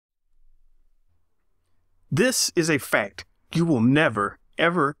This is a fact. You will never,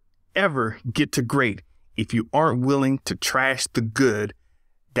 ever, ever get to great if you aren't willing to trash the good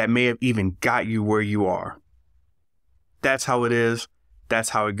that may have even got you where you are. That's how it is. That's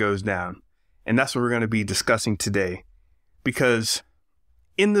how it goes down. And that's what we're going to be discussing today. Because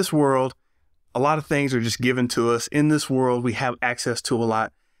in this world, a lot of things are just given to us. In this world, we have access to a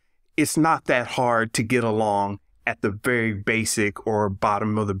lot. It's not that hard to get along at the very basic or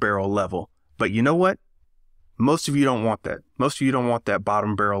bottom of the barrel level. But you know what? Most of you don't want that. Most of you don't want that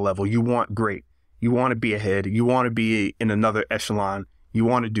bottom barrel level. You want great. You want to be ahead. You want to be in another echelon. You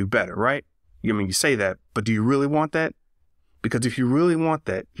want to do better, right? You say that, but do you really want that? Because if you really want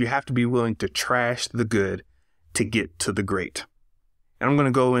that, you have to be willing to trash the good to get to the great. And I'm going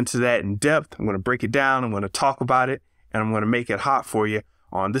to go into that in depth. I'm going to break it down. I'm going to talk about it, and I'm going to make it hot for you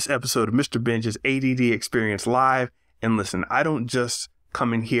on this episode of Mr. Benja's ADD Experience Live. And listen, I don't just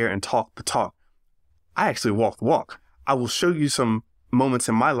come in here and talk the talk. I actually walk the walk. I will show you some moments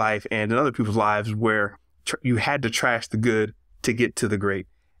in my life and in other people's lives where you had to trash the good to get to the great.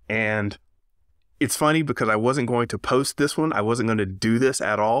 And it's funny because I wasn't going to post this one. I wasn't going to do this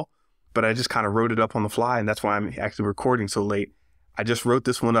at all, but I just kind of wrote it up on the fly. And that's why I'm actually recording so late. I just wrote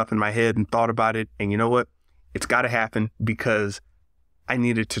this one up in my head and thought about it. And you know what? It's got to happen because I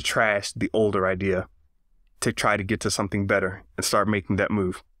needed to trash the older idea to try to get to something better and start making that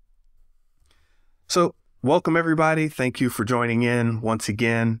move. So welcome, everybody. Thank you for joining in once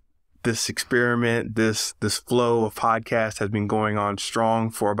again. This experiment, this flow of podcast has been going on strong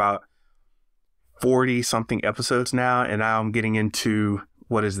for about 40 something episodes now. And now I'm getting into,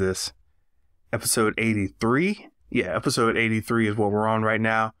 what is this? Episode 83? Yeah, episode 83 is what we're on right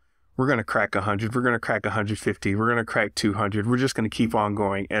now. We're going to crack 100. We're going to crack 150. We're going to crack 200. We're just going to keep on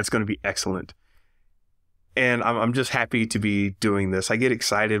going, and it's going to be excellent. And I'm just happy to be doing this. I get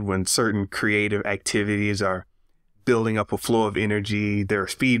excited when certain creative activities are building up a flow of energy. There are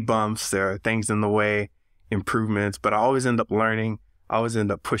speed bumps. There are things in the way, improvements, but I always end up learning. I always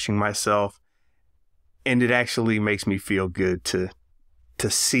end up pushing myself. And it actually makes me feel good to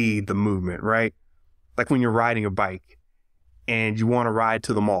see the movement, right? Like when you're riding a bike and you want to ride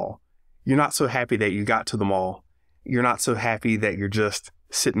to the mall. You're not so happy that you got to the mall. You're not so happy that you're just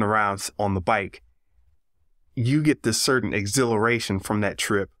sitting around on the bike. You get this certain exhilaration from that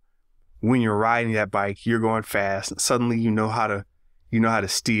trip. When you're riding that bike, you're going fast. Suddenly you know how to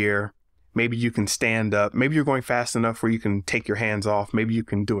steer. Maybe you can stand up. Maybe you're going fast enough where you can take your hands off. Maybe you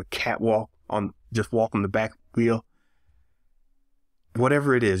can do a catwalk just walk on the back wheel.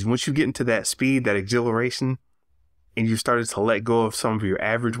 Whatever it is, once you get into that speed, that exhilaration, and you started to let go of some of your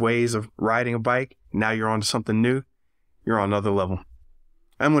average ways of riding a bike, now you're on to something new. You're on another level.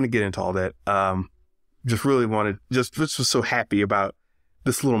 I'm going to get into all that. Just really wanted, just was so happy about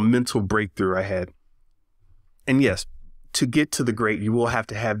this little mental breakthrough I had. And yes, to get to the great, you will have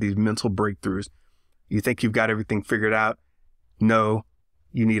to have these mental breakthroughs. You think you've got everything figured out? No,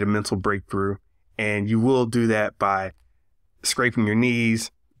 you need a mental breakthrough. And you will do that by scraping your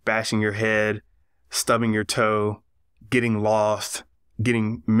knees, bashing your head, stubbing your toe, getting lost,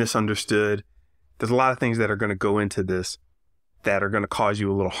 getting misunderstood. There's a lot of things that are going to go into this that are going to cause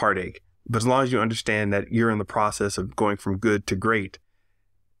you a little heartache. But as long as you understand that you're in the process of going from good to great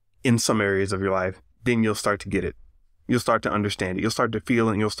in some areas of your life, then you'll start to get it. You'll start to understand it. You'll start to feel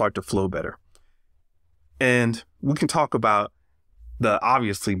it, and you'll start to flow better. And we can talk about the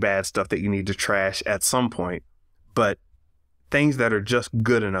obviously bad stuff that you need to trash at some point, but things that are just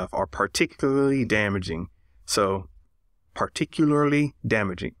good enough are particularly damaging. So I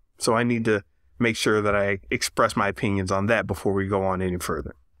need to make sure that I express my opinions on that before we go on any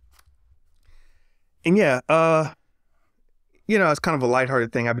further. And yeah, it's kind of a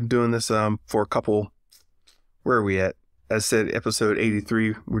lighthearted thing. I've been doing this for a couple, where are we at? As I said, episode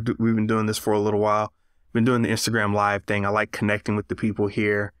 83, we've been doing this for a little while. Been doing the Instagram live thing. I like connecting with the people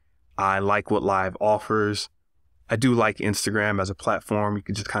here. I like what live offers. I do like Instagram as a platform. You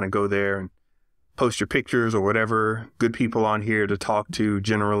can just kind of go there and post your pictures or whatever. Good people on here to talk to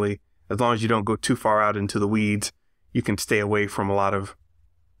generally. As long as you don't go too far out into the weeds, you can stay away from a lot of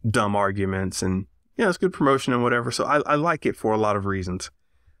dumb arguments, and it's good promotion and whatever. So I like it for a lot of reasons.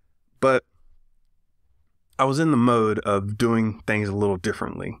 But I was in the mode of doing things a little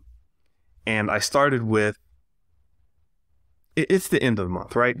differently. And I started with, it's the end of the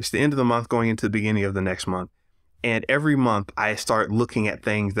month, right? It's the end of the month going into the beginning of the next month. And every month I start looking at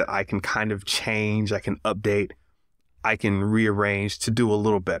things that I can kind of change, I can update, I can rearrange to do a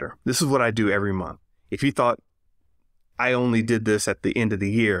little better. This is what I do every month. If you thought I only did this at the end of the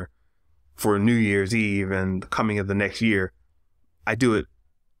year for New Year's Eve and the coming of the next year, I do it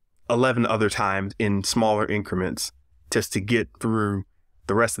 11 other times in smaller increments just to get through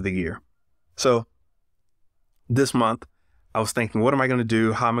the rest of the year. So this month, I was thinking, what am I going to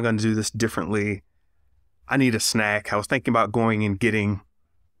do? How am I going to do this differently? I need a snack. I was thinking about going and getting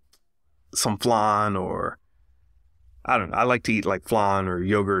some flan, or I don't know. I like to eat like flan or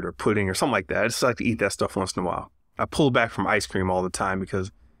yogurt or pudding or something like that. I just like to eat that stuff once in a while. I pulled back from ice cream all the time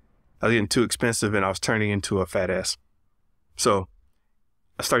because I was getting too expensive and I was turning into a fat ass. So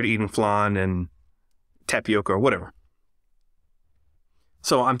I started eating flan and tapioca or whatever.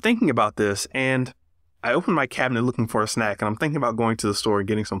 So I'm thinking about this, and I opened my cabinet looking for a snack, and I'm thinking about going to the store and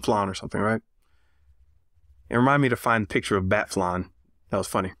getting some flan or something, right? It reminded me to find a picture of bat flan. That was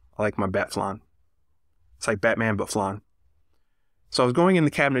funny. I like my bat flan. It's like Batman, but flan. So I was going in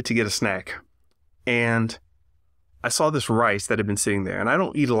the cabinet to get a snack, and I saw this rice that had been sitting there. And I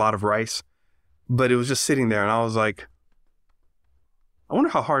don't eat a lot of rice, but it was just sitting there. And I was like, I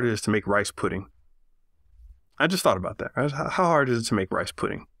wonder how hard it is to make rice pudding. I just thought about that. How hard is it to make rice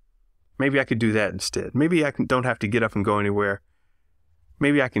pudding? Maybe I could do that instead. Maybe I don't have to get up and go anywhere.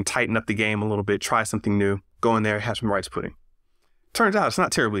 Maybe I can tighten up the game a little bit, try something new, go in there, have some rice pudding. Turns out it's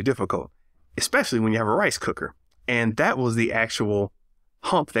not terribly difficult, especially when you have a rice cooker. And that was the actual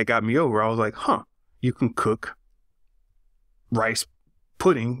hump that got me over. I was like, you can cook rice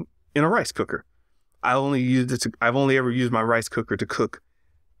pudding in a rice cooker. I've only ever used my rice cooker to cook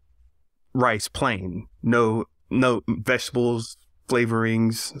rice plain. No vegetables,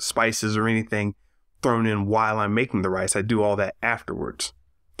 flavorings, spices, or anything thrown in while I'm making the rice. I do all that afterwards.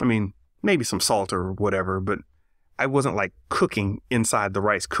 I mean, maybe some salt or whatever, but I wasn't like cooking inside the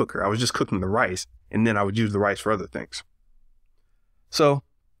rice cooker. I was just cooking the rice, and then I would use the rice for other things. So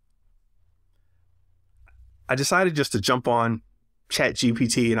I decided just to jump on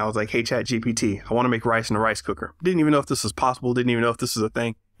ChatGPT, and I was like, hey, ChatGPT, I want to make rice in a rice cooker. Didn't even know if this was possible. Didn't even know if this was a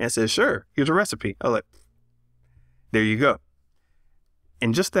thing. And it said, sure, here's a recipe. I was like, there you go.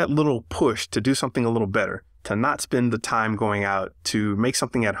 And just that little push to do something a little better, to not spend the time going out, to make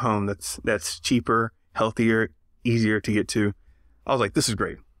something at home that's cheaper, healthier, easier to get to. I was like, this is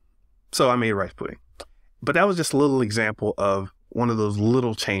great. So I made rice pudding. But that was just a little example of one of those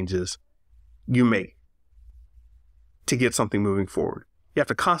little changes you make to get something moving forward. You have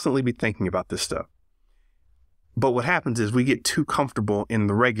to constantly be thinking about this stuff. But what happens is we get too comfortable in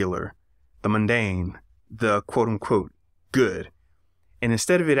the regular, the mundane, the quote unquote good. And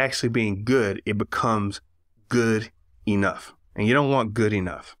instead of it actually being good, it becomes good enough. And you don't want good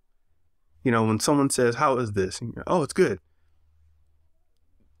enough. You know, when someone says, how is this? And you're, oh, it's good.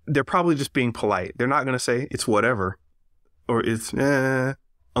 They're probably just being polite. They're not going to say it's whatever or it's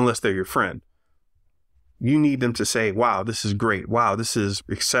unless they're your friend. You need them to say, wow, this is great. Wow, this is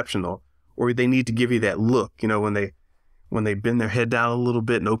exceptional. Or they need to give you that look, you know, when they bend their head down a little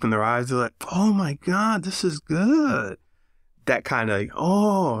bit and open their eyes, they're like, oh my God, this is good. That kind of,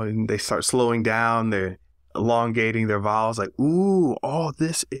 and they start slowing down. They're elongating their vowels like, ooh, oh,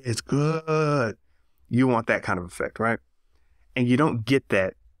 this is good. You want that kind of effect, right? And you don't get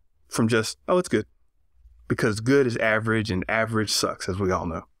that from just, oh, it's good. Because good is average and average sucks, as we all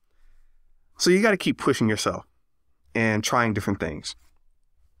know. So you got to keep pushing yourself and trying different things.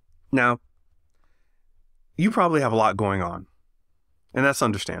 Now, you probably have a lot going on, and that's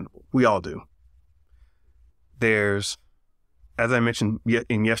understandable. We all do. There's, as I mentioned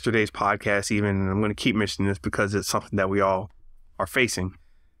in yesterday's podcast even, and I'm going to keep mentioning this because it's something that we all are facing.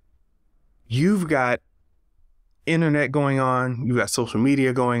 You've got internet going on. You've got social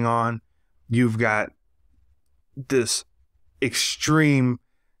media going on. You've got this extremely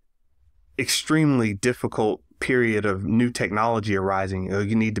difficult period of new technology arising.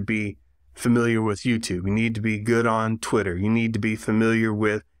 You need to be familiar with YouTube. You need to be good on Twitter. You need to be familiar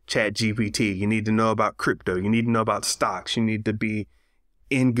with ChatGPT. You need to know about crypto. You need to know about stocks. You need to be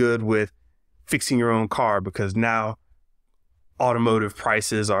in good with fixing your own car because now automotive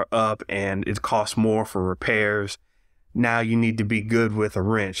prices are up and it costs more for repairs. Now you need to be good with a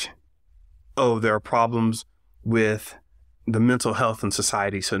wrench. Oh, there are problems with the mental health in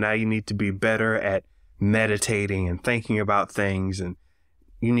society. So now you need to be better at meditating and thinking about things. And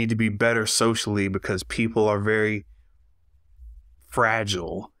you need to be better socially because people are very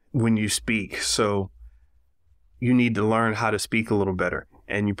fragile when you speak. So you need to learn how to speak a little better.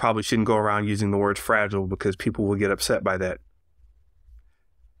 And you probably shouldn't go around using the word fragile because people will get upset by that.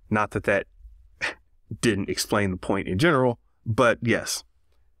 Not that that didn't explain the point in general, but yes,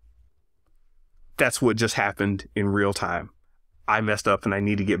 that's what just happened in real time. I messed up and I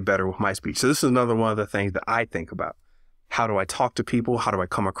need to get better with my speech. So this is another one of the things that I think about. How do I talk to people? How do I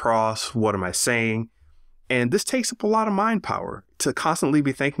come across? What am I saying? And this takes up a lot of mind power to constantly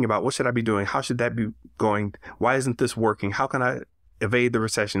be thinking about, what should I be doing? How should that be going? Why isn't this working? How can I evade the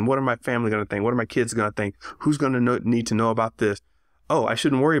recession? What are my family going to think? What are my kids going to think? Who's going to need to know about this? Oh, I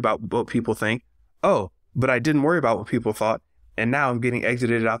shouldn't worry about what people think. Oh, but I didn't worry about what people thought. And now I'm getting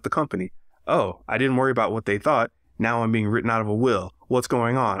exited out the company. Oh, I didn't worry about what they thought. Now I'm being written out of a will. What's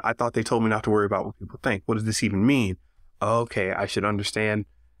going on? I thought they told me not to worry about what people think. What does this even mean? Okay, I should understand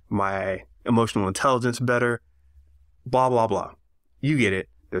my emotional intelligence better. Blah, blah, blah. You get it.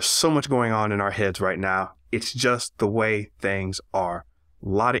 There's so much going on in our heads right now. It's just the way things are. A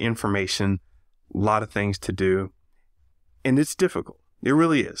lot of information, a lot of things to do. And it's difficult. It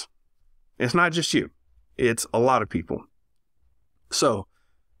really is. It's not just you. It's a lot of people. So,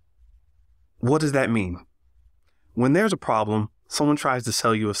 what does that mean? When there's a problem, someone tries to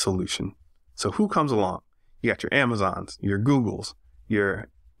sell you a solution. So who comes along? You got your Amazons, your Googles, your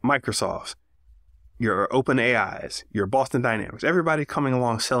Microsofts, your OpenAIs, your Boston Dynamics, everybody coming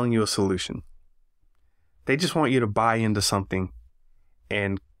along selling you a solution. They just want you to buy into something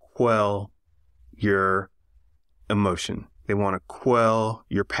and quell your emotion. They want to quell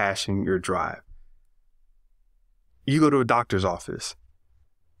your passion, your drive. You go to a doctor's office.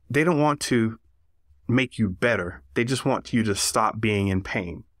 They don't want to make you better. They just want you to stop being in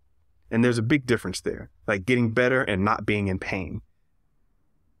pain. And there's a big difference there, like getting better and not being in pain.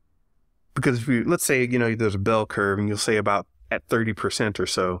 Because if you, let's say, there's a bell curve and you'll say about at 30% or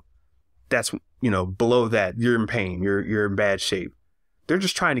so, that's, below that, you're in pain, you're in bad shape. They're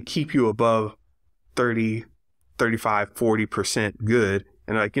just trying to keep you above 30, 35, 40% good.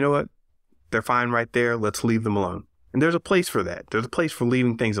 And like, you know what? They're fine right there. Let's leave them alone. And there's a place for that. There's a place for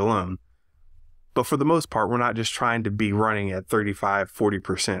leaving things alone. But for the most part, we're not just trying to be running at 35,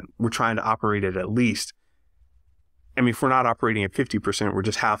 40%. We're trying to operate at least. I mean, if we're not operating at 50%, we're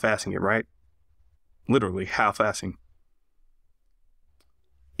just half-assing it, right? Literally half-assing.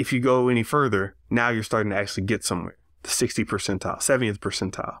 If you go any further, now you're starting to actually get somewhere. The 60th percentile, 70th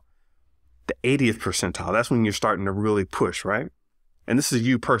percentile, the 80th percentile. That's when you're starting to really push, right? And this is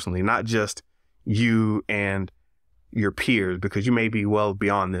you personally, not just you and your peers, because you may be well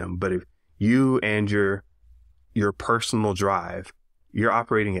beyond them. But if you and your personal drive, you're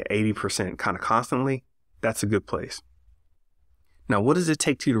operating at 80% kind of constantly, that's a good place. Now, what does it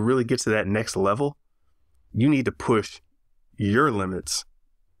take to you to really get to that next level? You need to push your limits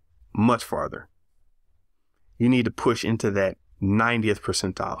much farther. You need to push into that 90th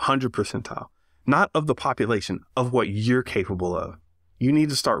percentile, 100th percentile, not of the population, of what you're capable of. You need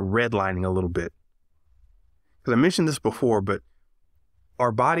to start redlining a little bit. Because I mentioned this before, but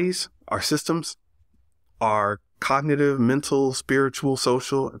our bodies, our systems, our cognitive, mental, spiritual,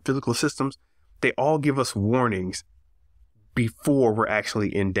 social, physical systems, they all give us warnings before we're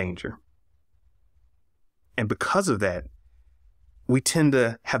actually in danger. And because of that, we tend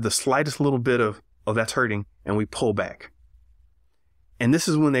to have the slightest little bit of that's hurting and we pull back. And this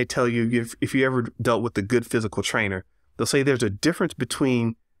is when they tell you, if you ever dealt with a good physical trainer, they'll say there's a difference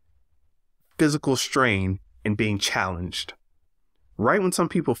between physical strain and being challenged. Right when some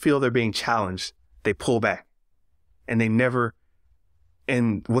people feel they're being challenged, they pull back and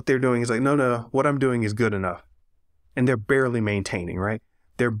and what they're doing is like, no, what I'm doing is good enough. And they're barely maintaining, right?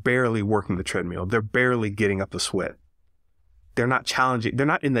 They're barely working the treadmill. They're barely getting up the sweat. They're not challenging. They're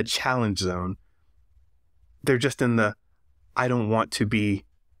not in the challenge zone. They're just in the, I don't want to be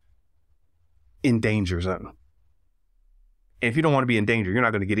in danger zone. And if you don't want to be in danger, you're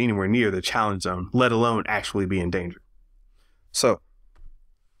not going to get anywhere near the challenge zone, let alone actually be in danger. So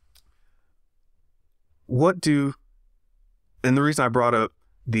and the reason I brought up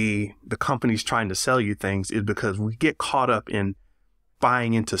the companies trying to sell you things is because we get caught up in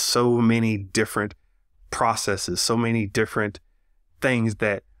buying into so many different processes, so many different things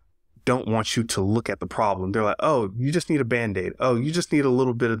that don't want you to look at the problem. They're like, oh, you just need a Band-Aid. Oh, you just need a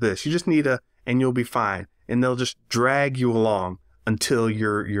little bit of this. You just need and you'll be fine. And they'll just drag you along until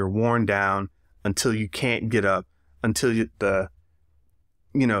you're worn down, until you can't get up, until you're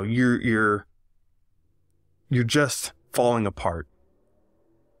just falling apart.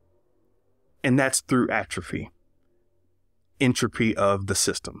 And that's through atrophy, entropy of the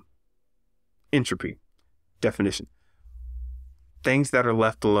system. Entropy, definition. Things that are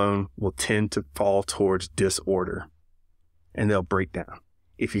left alone will tend to fall towards disorder and they'll break down.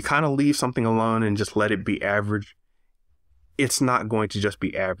 If you kind of leave something alone and just let it be average, it's not going to just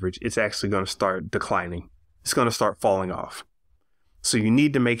be average. It's actually going to start declining. It's going to start falling off. So you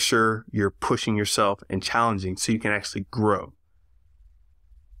need to make sure you're pushing yourself and challenging so you can actually grow.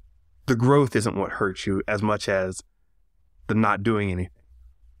 The growth isn't what hurts you as much as the not doing anything.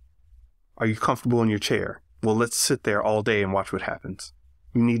 Are you comfortable in your chair? Well, let's sit there all day and watch what happens.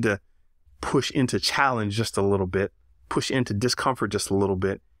 You need to push into challenge just a little bit, push into discomfort just a little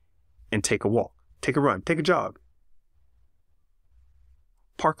bit, and take a walk, take a run, take a jog.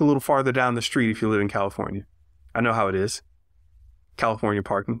 Park a little farther down the street if you live in California. I know how it is. California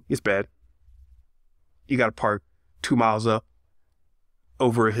parking, it's bad. You got to park 2 miles up,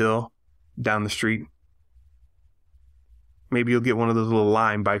 over a hill, down the street. Maybe you'll get one of those little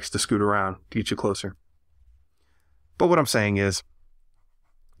Lime bikes to scoot around to get you closer. But what I'm saying is,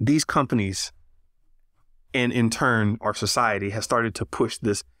 these companies, and in turn, our society, has started to push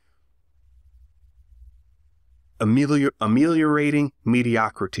this ameliorating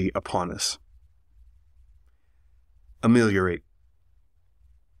mediocrity upon us. Ameliorate.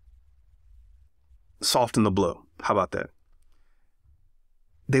 Soften the blow. How about that?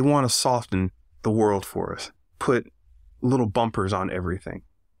 They want to soften the world for us. Put little bumpers on everything.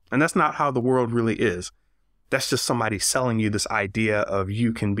 And that's not how the world really is. That's just somebody selling you this idea of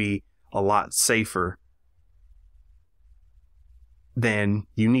you can be a lot safer than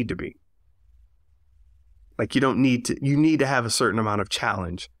you need to be. Like you need to have a certain amount of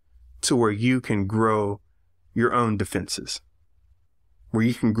challenge to where you can grow your own defenses, where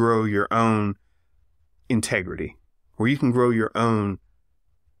you can grow your own integrity, where you can grow your own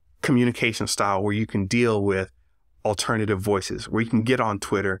communication style, where you can deal with alternative voices, where you can get on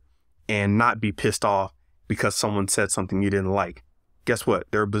Twitter and not be pissed off because someone said something you didn't like. Guess what?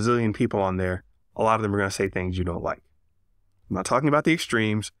 There are a bazillion people on there. A lot of them are going to say things you don't like. I'm not talking about the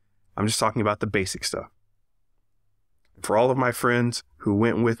extremes. I'm just talking about the basic stuff. For all of my friends who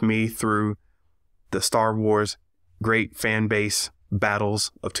went with me through the Star Wars great fan base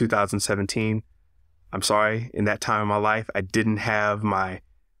battles of 2017, I'm sorry, in that time of my life, I didn't have my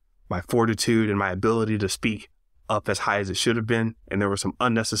fortitude and my ability to speak up as high as it should have been. And there were some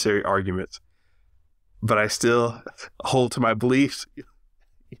unnecessary arguments. But I still hold to my beliefs. You'll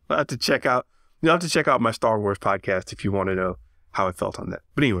have to check out my Star Wars podcast if you want to know how I felt on that.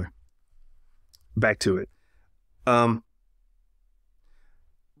 But anyway, back to it. And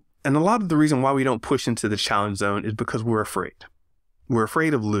a lot of the reason why we don't push into the challenge zone is because we're afraid. We're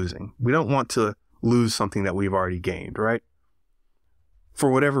afraid of losing. We don't want to lose something that we've already gained, right? For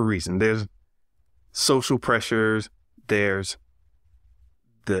whatever reason, there's social pressures, there's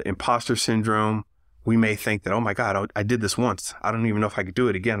the imposter syndrome. We may think that, oh my God, I did this once. I don't even know if I could do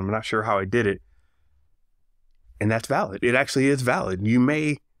it again. I'm not sure how I did it. And that's valid. It actually is valid. You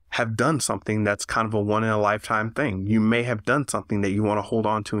may have done something that's kind of a one in a lifetime thing. You may have done something that you want to hold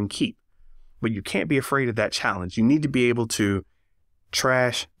on to and keep, but you can't be afraid of that challenge. You need to be able to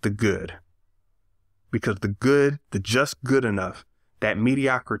trash the good, because the just good enough, that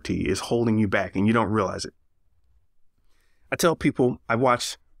mediocrity is holding you back and you don't realize it. I tell people I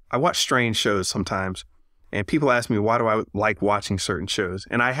watch strange shows sometimes, and people ask me, why do I like watching certain shows?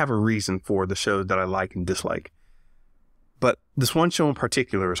 And I have a reason for the shows that I like and dislike. But this one show in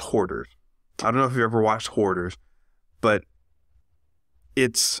particular is Hoarders. I don't know if you've ever watched Hoarders, but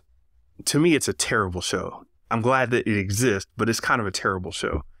to me, it's a terrible show. I'm glad that it exists, but it's kind of a terrible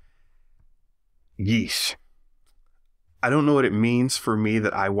show. Yeesh. I don't know what it means for me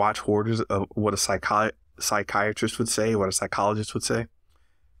that I watch Hoarders, what a psychiatrist would say, what a psychologist would say,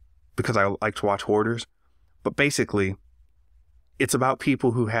 because I like to watch Hoarders. But basically, it's about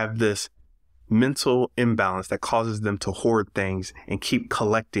people who have this mental imbalance that causes them to hoard things and keep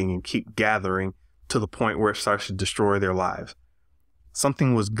collecting and keep gathering to the point where it starts to destroy their lives.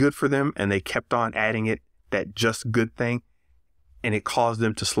 Something was good for them and they kept on adding it, that just good thing, and it caused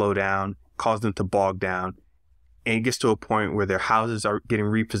them to slow down, caused them to bog down, and it gets to a point where their houses are getting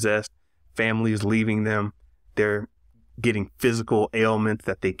repossessed, families leaving them, they're getting physical ailments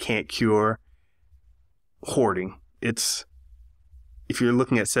that they can't cure. Hoarding. If you're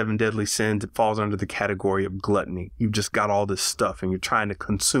looking at 7 deadly sins, it falls under the category of gluttony. You've just got all this stuff and you're trying to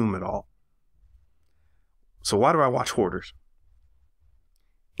consume it all. So why do I watch Hoarders?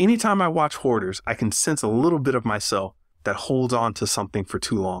 Anytime I watch Hoarders, I can sense a little bit of myself that holds on to something for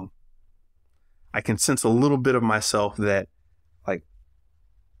too long. I can sense a little bit of myself that, like,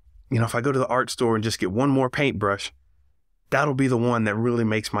 if I go to the art store and just get one more paintbrush, that'll be the one that really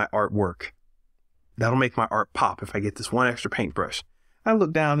makes my art work. That'll make my art pop if I get this one extra paintbrush. I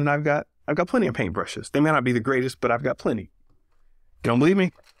look down and I've got plenty of paintbrushes. They may not be the greatest, but I've got plenty. You don't believe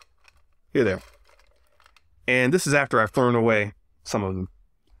me? Here there. And this is after I've thrown away some of them.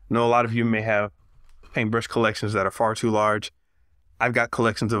 I know a lot of you may have paintbrush collections that are far too large. I've got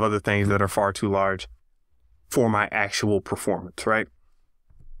collections of other things that are far too large for my actual performance, right?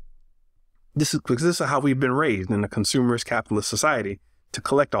 This is how we've been raised in a consumerist capitalist society, to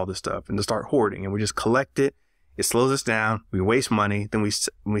collect all this stuff and to start hoarding. And we just collect it. It slows us down. We waste money. Then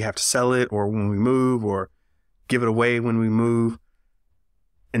we have to sell it, or when we move, or give it away when we move.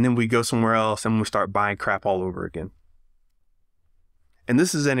 And then we go somewhere else and we start buying crap all over again. And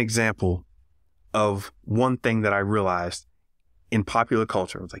this is an example of one thing that I realized in popular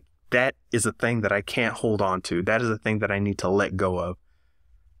culture. I was like, that is a thing that I can't hold on to. That is a thing that I need to let go of.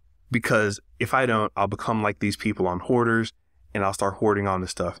 Because if I don't, I'll become like these people on Hoarders, and I'll start hoarding on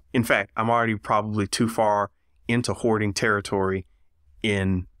this stuff. In fact, I'm already probably too far into hoarding territory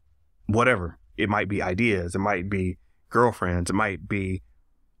in whatever. It might be ideas. It might be girlfriends. It might be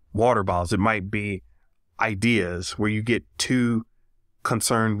water bottles. It might be ideas where you get too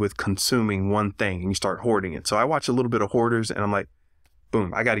concerned with consuming one thing and you start hoarding it. So I watch a little bit of Hoarders and I'm like,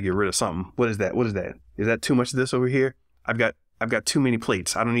 boom, I got to get rid of something. What is that? What is that? Is that too much of this over here? I've got too many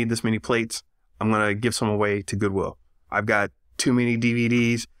plates. I don't need this many plates. I'm going to give some away to Goodwill. I've got too many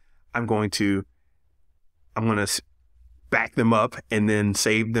DVDs. I'm going to back them up and then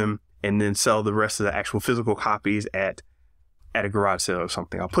save them and then sell the rest of the actual physical copies at a garage sale or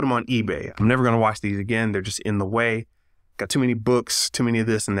something. I'll put them on eBay. I'm never going to watch these again. They're just in the way. Got too many books, too many of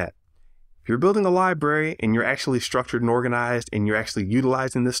this and that. If you're building a library and you're actually structured and organized and you're actually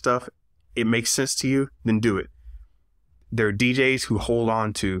utilizing this stuff, it makes sense to you, then do it. There are DJs who hold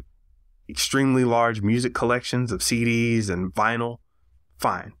on to extremely large music collections of CDs and vinyl.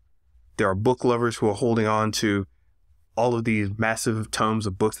 Fine. There are book lovers who are holding on to all of these massive tomes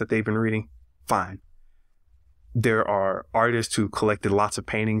of books that they've been reading. Fine. There are artists who collected lots of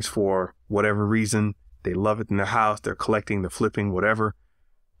paintings for whatever reason. They love it in their house. They're collecting, they're flipping, whatever.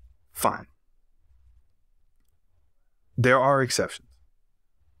 Fine. There are exceptions.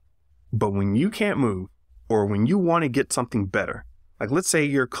 But when you can't move, or when you want to get something better, like let's say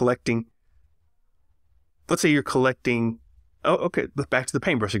you're collecting, oh, okay, back to the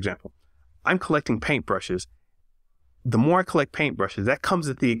paintbrush example. I'm collecting paintbrushes. The more I collect paintbrushes, that comes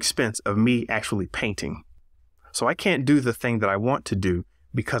at the expense of me actually painting. So I can't do the thing that I want to do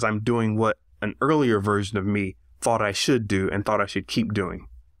because I'm doing what an earlier version of me thought I should do and thought I should keep doing.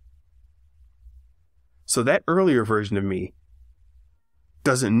 So that earlier version of me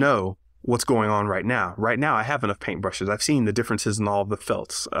doesn't know what's going on right now. Right now, I have enough paintbrushes. I've seen the differences in all the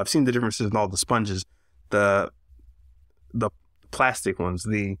felts. I've seen the differences in all the sponges, the plastic ones,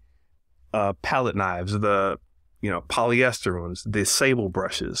 the palette knives, the polyester ones, the sable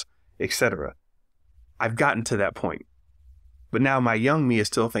brushes, etc. I've gotten to that point. But now my young me is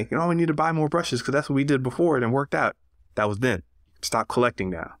still thinking, oh, we need to buy more brushes because that's what we did before and it worked out. That was then. Stop collecting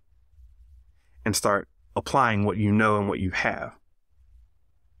now and start applying what you know and what you have.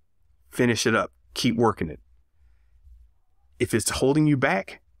 Finish it up. Keep working it. If it's holding you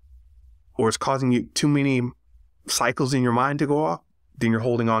back or it's causing you too many cycles in your mind to go off, then you're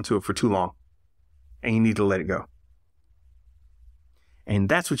holding on to it for too long and you need to let it go. And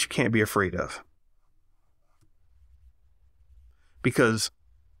that's what you can't be afraid of. Because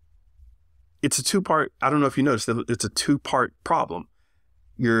it's a two-part, I don't know if you noticed, it's a two-part problem.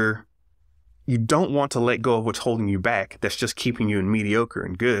 You don't want to let go of what's holding you back. That's just keeping you in mediocre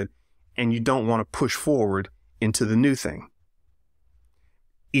and good. And you don't want to push forward into the new thing.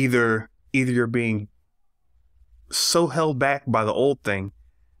 Either you're being so held back by the old thing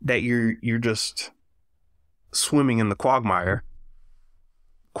that you're just swimming in the quagmire,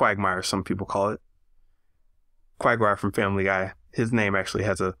 some people call it. Quagmire from Family Guy. His name actually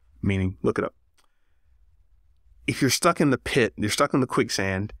has a meaning. Look it up. If you're stuck in the pit, you're stuck in the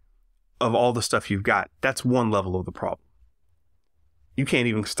quicksand of all the stuff you've got, that's one level of the problem. You can't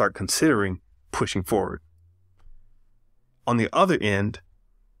even start considering pushing forward. On the other end,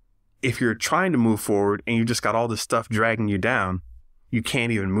 if you're trying to move forward and you just got all this stuff dragging you down, you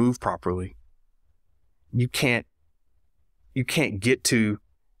can't even move properly. You can't get to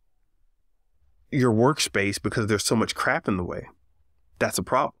your workspace because there's so much crap in the way. That's a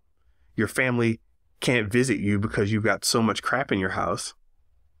problem. Your family can't visit you because you've got so much crap in your house.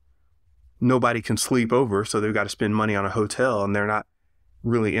 Nobody can sleep over, so they've got to spend money on a hotel and they're not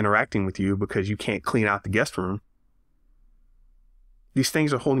really interacting with you because you can't clean out the guest room. These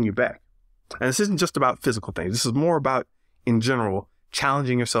things are holding you back. And this isn't just about physical things. This is more about, in general,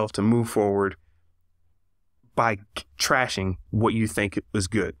 challenging yourself to move forward by trashing what you think is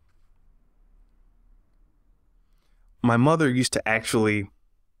good. My mother used to actually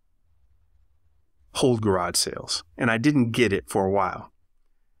hold garage sales, and I didn't get it for a while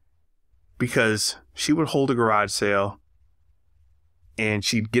because she would hold a garage sale and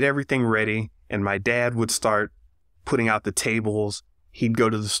she'd get everything ready, and my dad would start putting out the tables. He'd go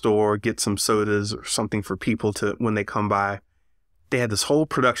to the store, get some sodas or something for people to when they come by, they had this whole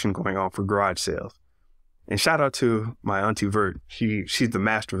production going on for garage sales. And shout out to my auntie Vert. She's the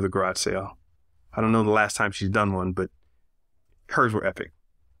master of the garage sale. I don't know the last time she's done one, but hers were epic.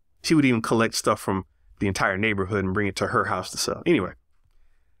 She would even collect stuff from the entire neighborhood and bring it to her house to sell. Anyway,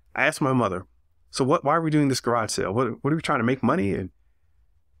 I asked my mother, so why are we doing this garage sale? What are we trying to make money? And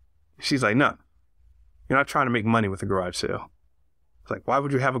she's like, no, you're not trying to make money with a garage sale. It's like, why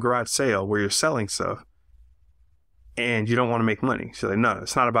would you have a garage sale where you're selling stuff and you don't want to make money? She's like, no,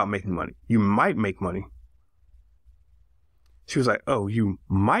 it's not about making money. You might make money. She was like, oh, you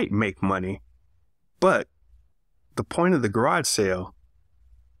might make money, but the point of the garage sale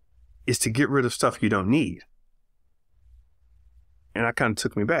is to get rid of stuff you don't need. And that kind of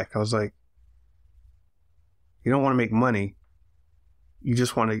took me back. I was like, you don't want to make money. You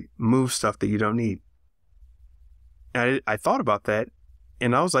just want to move stuff that you don't need. And I thought about that,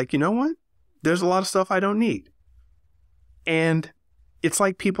 and I was like, you know what? There's a lot of stuff I don't need. And it's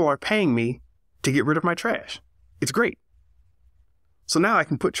like people are paying me to get rid of my trash. It's great. So now I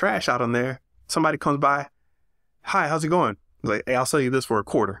can put trash out on there. Somebody comes by. Hi, how's it going? Like, hey, I'll sell you this for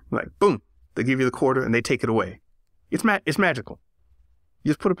 $0.25. Like, boom, they give you the $0.25 and they take it away. It's magical. You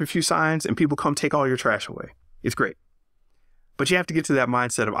just put up a few signs and people come take all your trash away. It's great. But you have to get to that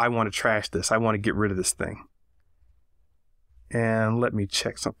mindset of, I want to trash this. I want to get rid of this thing. And let me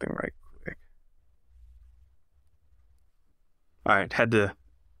check something right quick. All right, had to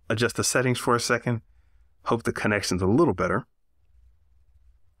adjust the settings for a second. Hope the connection's a little better.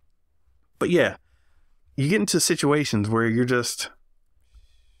 But yeah, you get into situations where you're just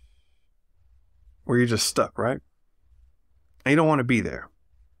stuck, right? And you don't want to be there.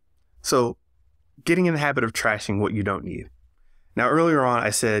 So getting in the habit of trashing what you don't need. Now, earlier on,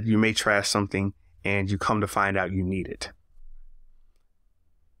 I said you may trash something and you come to find out you need it.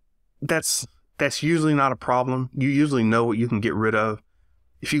 That's usually not a problem. You usually know what you can get rid of.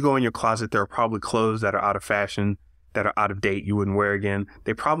 If you go in your closet, there are probably clothes that are out of fashion, that are out of date, you wouldn't wear again.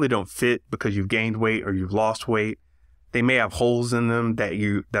 They probably don't fit because you've gained weight or you've lost weight. They may have holes in them that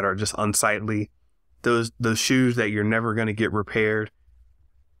are just unsightly. Those shoes that you're never going to get repaired.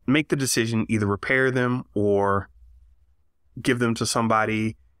 Make the decision, either repair them or give them to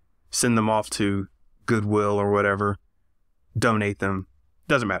somebody, send them off to Goodwill or whatever, donate them.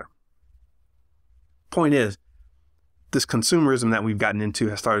 Doesn't matter. Point is, this consumerism that we've gotten into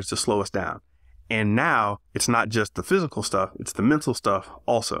has started to slow us down. And now it's not just the physical stuff, it's the mental stuff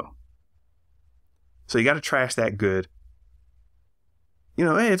also. So you got to trash that good. You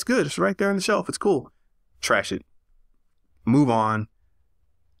know, hey, it's good. It's right there on the shelf. It's cool. Trash it. Move on.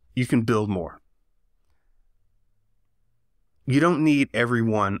 You can build more. You don't need every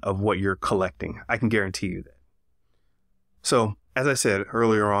one of what you're collecting. I can guarantee you that. So, as I said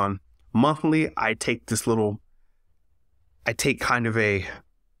earlier on, monthly, I take kind of a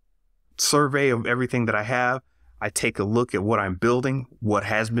survey of everything that I have. I take a look at what I'm building, what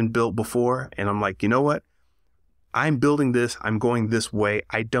has been built before, and I'm like, you know what? I'm building this. I'm going this way.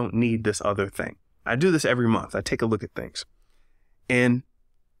 I don't need this other thing. I do this every month. I take a look at things. And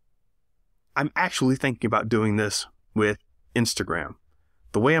I'm actually thinking about doing this with Instagram.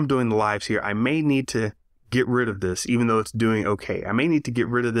 The way I'm doing the lives here, I may need to get rid of this, even though it's doing okay. I may need to get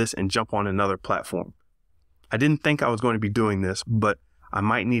rid of this and jump on another platform. I didn't think I was going to be doing this, but I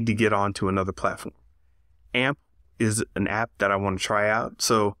might need to get on to another platform. AMP is an app that I want to try out,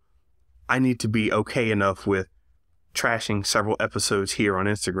 so I need to be okay enough with trashing several episodes here on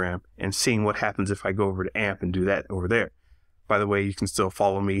Instagram and seeing what happens if I go over to AMP and do that over there. By the way, you can still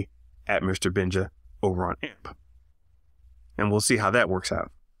follow me at Mr. Benja over on AMP. And we'll see how that works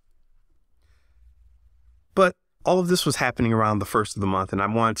out. But all of this was happening around the first of the month, and I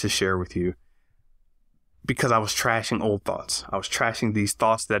wanted to share with you because I was trashing old thoughts. I was trashing these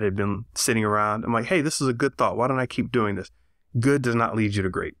thoughts that had been sitting around. I'm like, hey, this is a good thought. Why don't I keep doing this? Good does not lead you to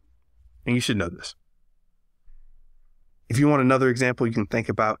great. And you should know this. If you want another example, you can think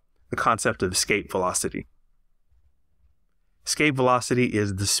about the concept of escape velocity. Escape velocity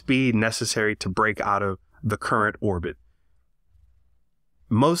is the speed necessary to break out of the current orbit.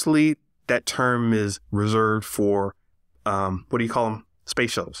 Mostly, that term is reserved for,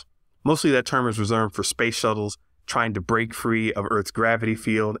 space shuttles. Mostly that term is reserved for space shuttles trying to break free of Earth's gravity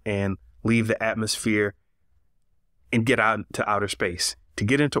field and leave the atmosphere and get out to outer space, to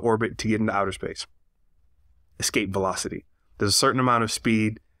get into orbit, to get into outer space. Escape velocity. There's a certain amount of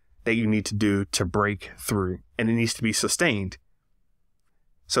speed that you need to do to break through, and it needs to be sustained.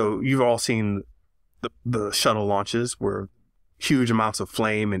 So you've all seen the shuttle launches where huge amounts of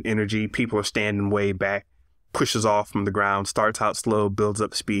flame and energy, people are standing way back, pushes off from the ground, starts out slow, builds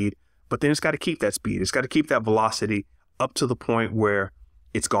up speed, but then it's got to keep that speed. It's got to keep that velocity up to the point where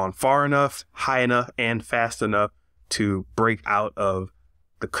it's gone far enough, high enough, and fast enough to break out of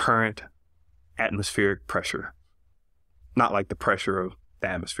the current atmospheric pressure. Not like the pressure of the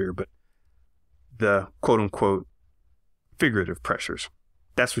atmosphere, but the quote unquote figurative pressures.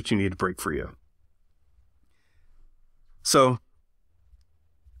 That's what you need to break free of. So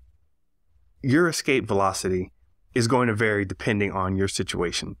your escape velocity is going to vary depending on your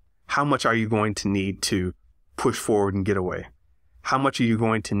situation. How much are you going to need to push forward and get away? How much are you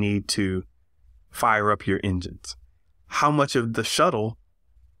going to need to fire up your engines? How much of the shuttle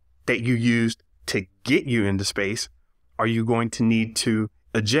that you used to get you into space are you going to need to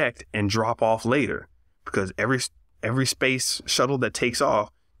eject and drop off later? Because every space shuttle that takes off,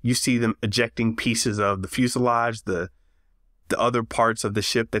 you see them ejecting pieces of the fuselage, the other parts of the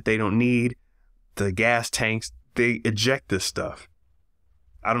ship that they don't need, the gas tanks. They eject this stuff.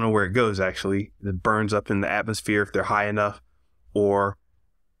 I don't know where it goes, actually. It burns up in the atmosphere if they're high enough, or,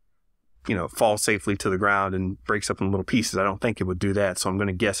 falls safely to the ground and breaks up in little pieces. I don't think it would do that. So I'm going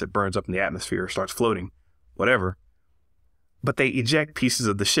to guess it burns up in the atmosphere or starts floating, whatever. But they eject pieces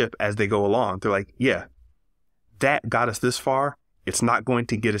of the ship as they go along. They're like, yeah, that got us this far. It's not going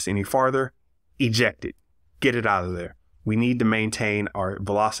to get us any farther. Eject it. Get it out of there. We need to maintain our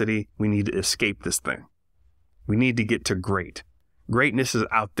velocity. We need to escape this thing. We need to get to great. Greatness is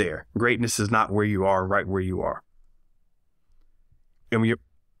out there. Greatness is not where you are, right where you are. And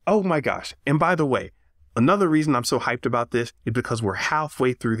oh my gosh. And by the way, another reason I'm so hyped about this is because we're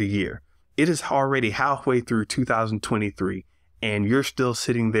halfway through the year. It is already halfway through 2023, and you're still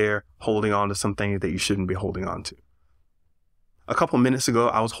sitting there holding on to some things that you shouldn't be holding on to. A couple minutes ago,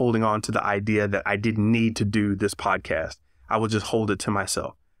 I was holding on to the idea that I didn't need to do this podcast. I would just hold it to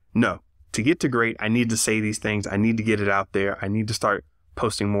myself. No, to get to great, I need to say these things. I need to get it out there. I need to start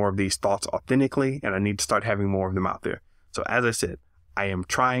posting more of these thoughts authentically, and I need to start having more of them out there. So as I said, I am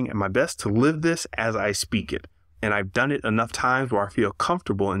trying my best to live this as I speak it. And I've done it enough times where I feel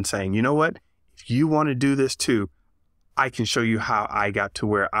comfortable in saying, you know what? If you want to do this too, I can show you how I got to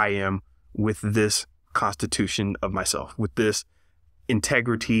where I am with this constitution of myself, with this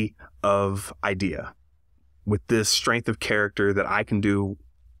integrity of idea, with this strength of character that I can do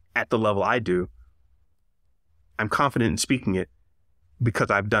at the level I do. I'm confident in speaking it because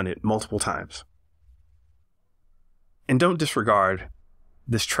I've done it multiple times. And don't disregard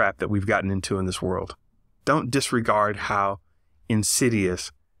this trap that we've gotten into in this world. Don't disregard how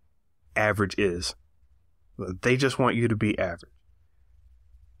insidious average is. They just want you to be average.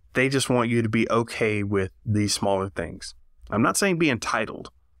 They just want you to be okay with these smaller things. I'm not saying be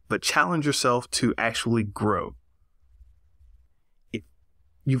entitled, but challenge yourself to actually grow.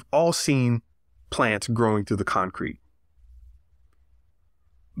 You've all seen plants growing through the concrete.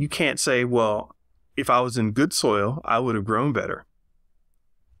 You can't say, well, if I was in good soil, I would have grown better.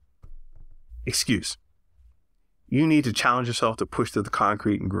 Excuse. You need to challenge yourself to push through the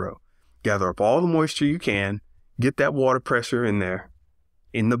concrete and grow. Gather up all the moisture you can, get that water pressure in there,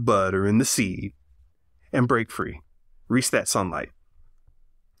 in the bud or in the seed, and break free. Reach that sunlight.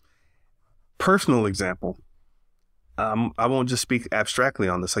 Personal example. I won't just speak abstractly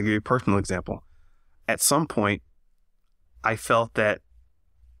on this. I'll give you a personal example. At some point, I felt that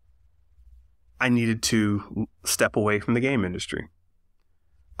I needed to step away from the game industry.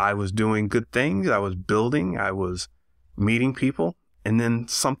 I was doing good things. I was building. I was meeting people. And then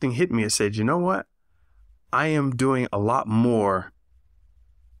something hit me and said, you know what? I am doing a lot more.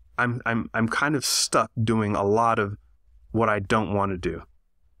 I'm kind of stuck doing a lot of what I don't want to do.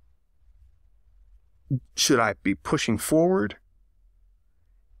 Should I be pushing forward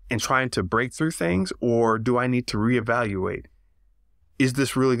and trying to break through things, or do I need to reevaluate? Is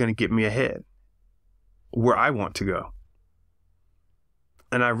this really going to get me ahead where I want to go?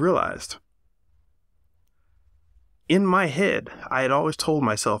 And I realized in my head, I had always told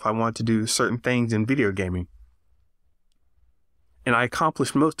myself I wanted to do certain things in video gaming. And I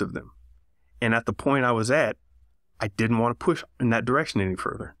accomplished most of them. And at the point I was at, I didn't want to push in that direction any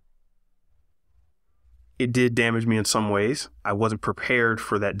further. It did damage me in some ways. I wasn't prepared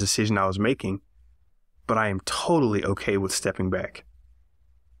for that decision I was making, but I am totally okay with stepping back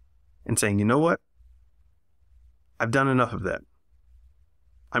and saying, you know what? I've done enough of that.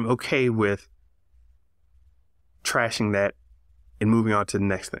 I'm okay with trashing that and moving on to the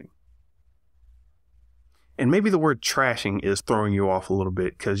next thing. And maybe the word trashing is throwing you off a little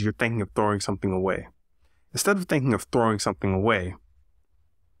bit because you're thinking of throwing something away. Instead of thinking of throwing something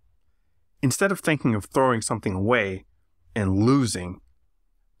away and losing,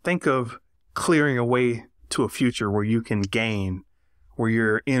 think of clearing a way to a future where you can gain where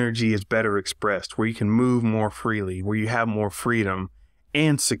your energy is better expressed, where you can move more freely, where you have more freedom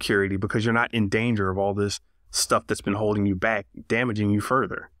and security because you're not in danger of all this stuff that's been holding you back, damaging you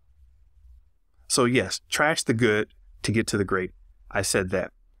further. So yes, trash the good to get to the great. I said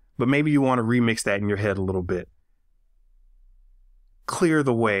that. But maybe you want to remix that in your head a little bit. Clear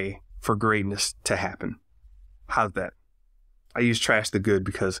the way for greatness to happen. How's that? I use trash the good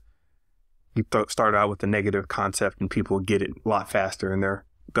because you start out with the negative concept and people get it a lot faster and they're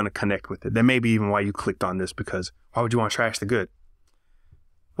going to connect with it. That may be even why you clicked on this, because why would you want to trash the good?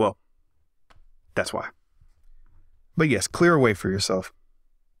 Well, that's why. But yes, clear a way for yourself.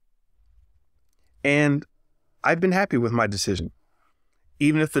 And I've been happy with my decision.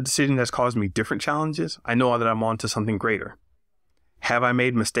 Even if the decision has caused me different challenges, I know that I'm on to something greater. Have I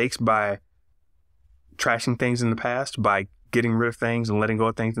made mistakes by trashing things in the past, by getting rid of things and letting go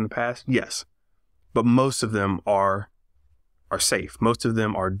of things in the past? Yes. But most of them are safe. Most of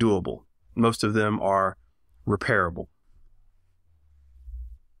them are doable. Most of them are repairable.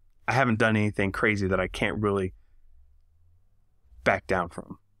 I haven't done anything crazy that I can't really back down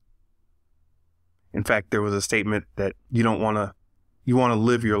from. In fact, there was a statement that you want to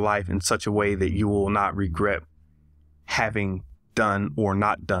live your life in such a way that you will not regret having done or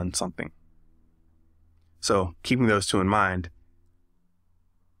not done something. So keeping those two in mind,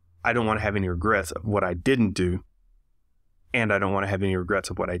 I don't want to have any regrets of what I didn't do, and I don't want to have any regrets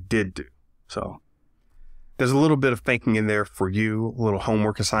of what I did do. So there's a little bit of thinking in there for you, a little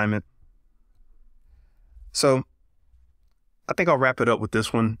homework assignment. So I think I'll wrap it up with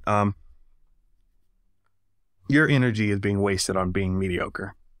this one. Your energy is being wasted on being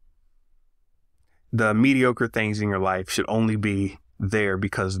mediocre. The mediocre things in your life should only be there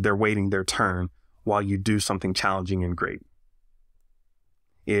because they're waiting their turn while you do something challenging and great.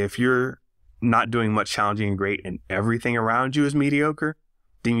 If you're not doing much challenging and great and everything around you is mediocre,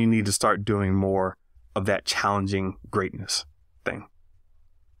 then you need to start doing more of that challenging greatness thing.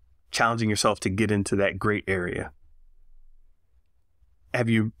 Challenging yourself to get into that great area. Have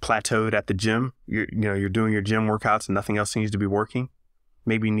you plateaued at the gym? You're doing your gym workouts and nothing else seems to be working.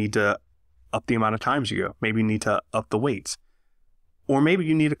 Maybe you need to up the amount of times you go. Maybe you need to up the weights. Or maybe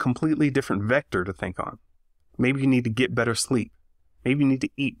you need a completely different vector to think on. Maybe you need to get better sleep. Maybe you need to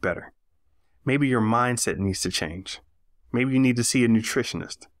eat better. Maybe your mindset needs to change. Maybe you need to see a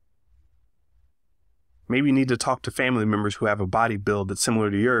nutritionist. Maybe you need to talk to family members who have a body build that's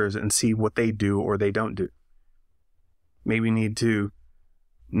similar to yours and see what they do or they don't do. Maybe you need to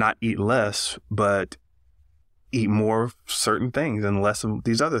not eat less, but eat more of certain things and less of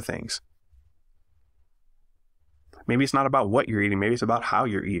these other things. Maybe it's not about what you're eating. Maybe it's about how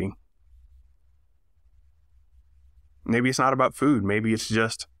you're eating. Maybe it's not about food. Maybe it's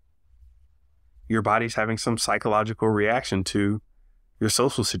just your body's having some psychological reaction to your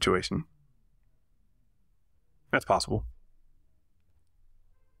social situation. That's possible.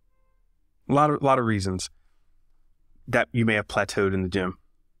 A lot of reasons that you may have plateaued in the gym.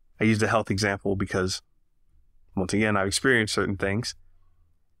 I used a health example because, once again, I've experienced certain things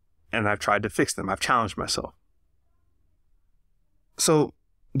and I've tried to fix them. I've challenged myself. So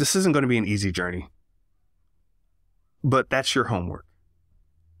this isn't going to be an easy journey, but that's your homework.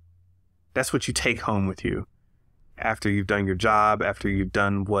 That's what you take home with you after you've done your job, after you've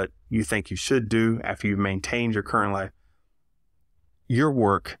done what you think you should do, after you've maintained your current life. Your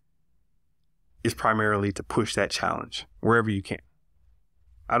work is primarily to push that challenge wherever you can.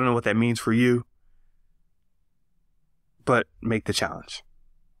 I don't know what that means for you, but make the challenge.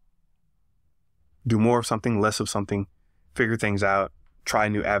 Do more of something, less of something, figure things out, try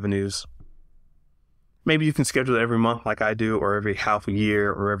new avenues. Maybe you can schedule it every month like I do, or every half a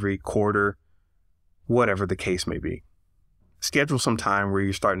year, or every quarter, whatever the case may be. Schedule some time where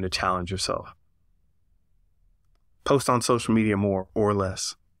you're starting to challenge yourself. Post on social media more or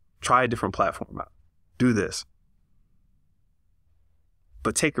less. Try a different platform out. Do this.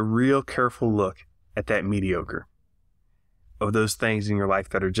 But take a real careful look at that mediocre, of those things in your life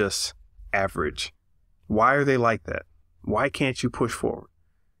that are just average. Why are they like that? Why can't you push forward?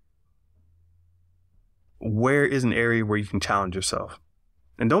 Where is an area where you can challenge yourself?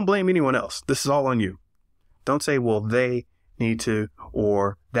 And don't blame anyone else. This is all on you. Don't say, well, they need to,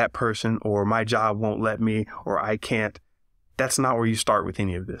 or that person, or my job won't let me, or I can't. That's not where you start with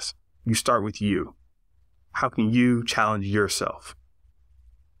any of this. You start with you. How can you challenge yourself?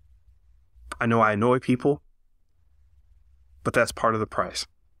 I know I annoy people, but that's part of the price.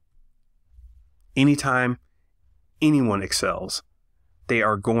 Anytime anyone excels, they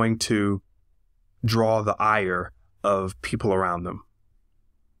are going to draw the ire of people around them.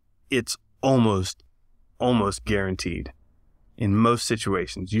 It's almost guaranteed. in most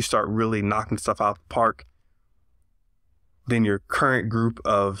situations. You start really knocking stuff out the park, then your current group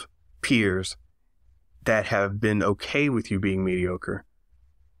of peers that have been okay with you being mediocre,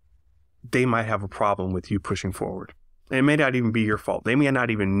 they might have a problem with you pushing forward. And it may not even be your fault. They may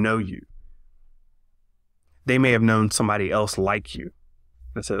not even know you. They may have known somebody else like you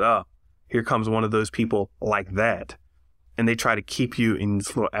and said, oh, here comes one of those people like that. And they try to keep you in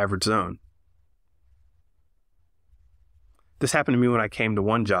this little average zone. This happened to me when I came to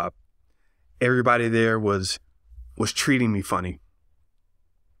one job. Everybody there was treating me funny.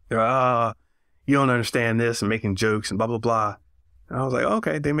 They're, you don't understand this, and making jokes and blah, blah, blah. And I was like,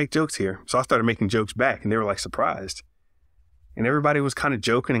 okay, they make jokes here. So I started making jokes back, and they were like surprised. And everybody was kind of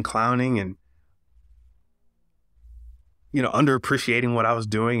joking and clowning and, underappreciating what I was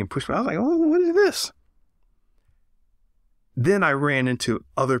doing and pushing me. I was like, oh, what is this? Then I ran into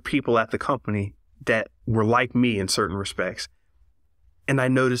other people at the company that were like me in certain respects. And I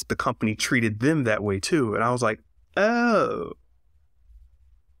noticed the company treated them that way too. And I was like, oh,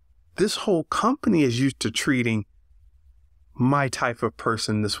 this whole company is used to treating my type of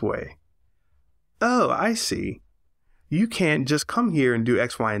person this way. Oh, I see. You can't just come here and do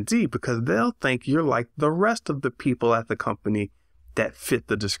X, Y, and Z because they'll think you're like the rest of the people at the company that fit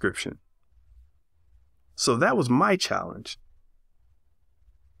the description. So that was my challenge.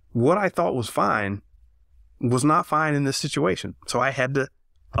 What I thought was fine was not fine in this situation. So I had to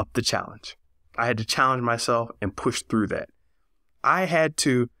up the challenge. I had to challenge myself and push through that. I had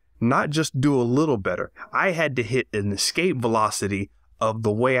to not just do a little better. I had to hit an escape velocity of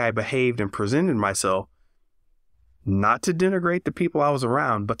the way I behaved and presented myself, not to denigrate the people I was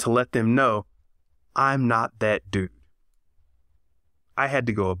around, but to let them know I'm not that dude. I had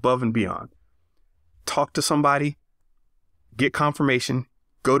to go above and beyond. Talk to somebody, get confirmation,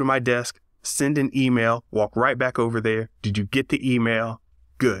 go to my desk, send an email, walk right back over there. Did you get the email?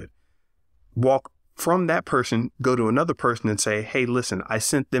 Good. Walk from that person, go to another person and say, hey, listen, I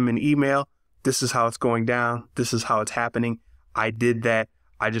sent them an email. This is how it's going down. This is how it's happening. I did that.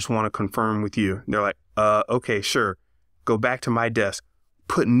 I just want to confirm with you. And they're like, okay, sure. Go back to my desk,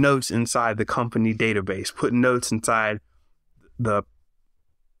 put notes inside the company database, put notes inside the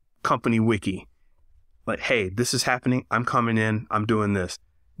company wiki. Like, hey, this is happening. I'm coming in. I'm doing this.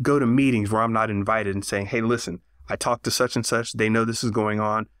 Go to meetings where I'm not invited and saying, hey, listen, I talked to such and such. They know this is going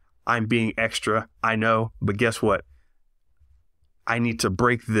on. I'm being extra. I know, but guess what? I need to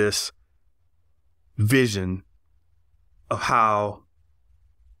break this vision of how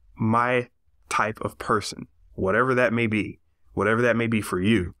my type of person, whatever that may be for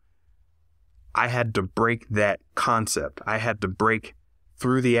you, I had to break that concept. I had to break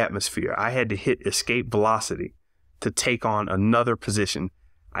through the atmosphere. I had to hit escape velocity to take on another position.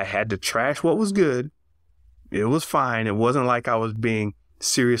 I had to trash what was good. It was fine. It wasn't like I was being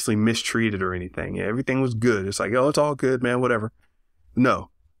seriously mistreated or anything. Everything was good. It's like, oh, it's all good, man, whatever.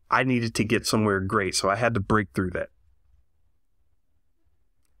 No, I needed to get somewhere great. So I had to break through that.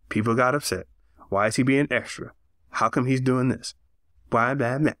 People got upset. Why is he being extra? How come he's doing this? Why,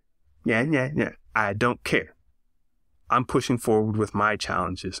 blah, blah. Yeah. I don't care. I'm pushing forward with my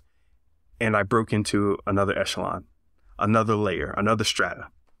challenges. And I broke into another echelon, another layer, another strata.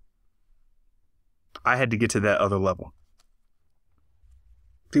 I had to get to that other level.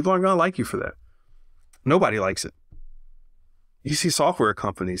 People aren't going to like you for that. Nobody likes it. You see software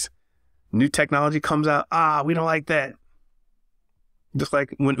companies, new technology comes out. We don't like that. Just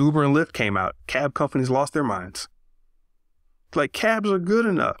like when Uber and Lyft came out, cab companies lost their minds. It's like, cabs are good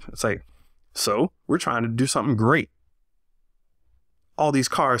enough. It's like, so we're trying to do something great. All these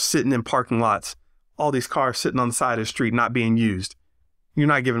cars sitting in parking lots, all these cars sitting on the side of the street not being used. You're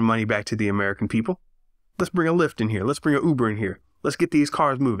not giving money back to the American people. Let's bring a Lyft in here. Let's bring an Uber in here. Let's get these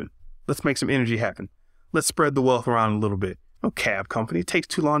cars moving. Let's make some energy happen. Let's spread the wealth around a little bit. No cab company. It takes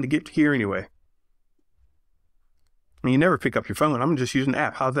too long to get here anyway. I mean, you never pick up your phone. I'm just using an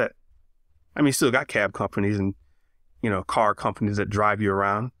app. How's that? I mean, you still got cab companies and, car companies that drive you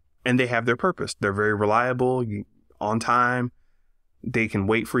around, and they have their purpose. They're very reliable, on time. They can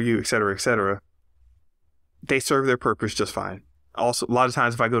wait for you, et cetera, et cetera. They serve their purpose just fine. Also, a lot of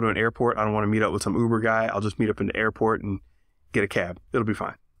times if I go to an airport, I don't want to meet up with some Uber guy. I'll just meet up in the airport and get a cab. It'll be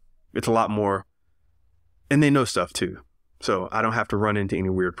fine. It's a lot more. And they know stuff too. So I don't have to run into any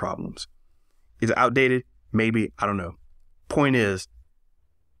weird problems. Is it outdated? Maybe. I don't know. Point is,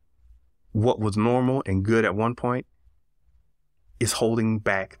 what was normal and good at one point is holding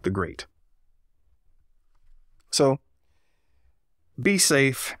back the great. So be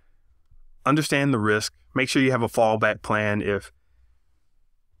safe. Understand the risk. Make sure you have a fallback plan if,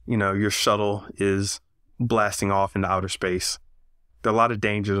 your shuttle is blasting off into outer space. There are a lot of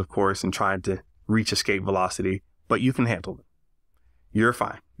dangers, of course, in trying to reach escape velocity, but you can handle it. You're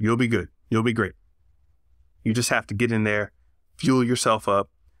fine. You'll be good. You'll be great. You just have to get in there, fuel yourself up,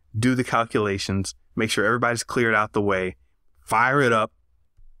 do the calculations, make sure everybody's cleared out the way, fire it up,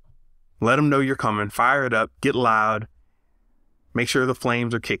 let them know you're coming, fire it up, get loud, make sure the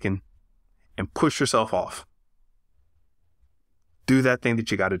flames are kicking, and push yourself off. Do that thing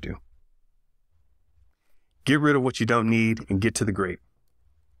that you got to do. Get rid of what you don't need and get to the great.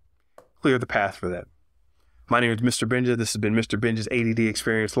 Clear the path for that. My name is Mr. Benja. This has been Mr. Benja's ADD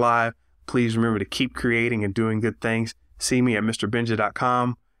Experience Live. Please remember to keep creating and doing good things. See me at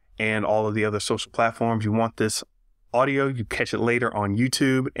mrbenja.com and all of the other social platforms. You want this audio, you catch it later on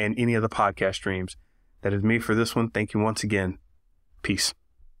YouTube and any of the podcast streams. That is me for this one. Thank you once again. Peace.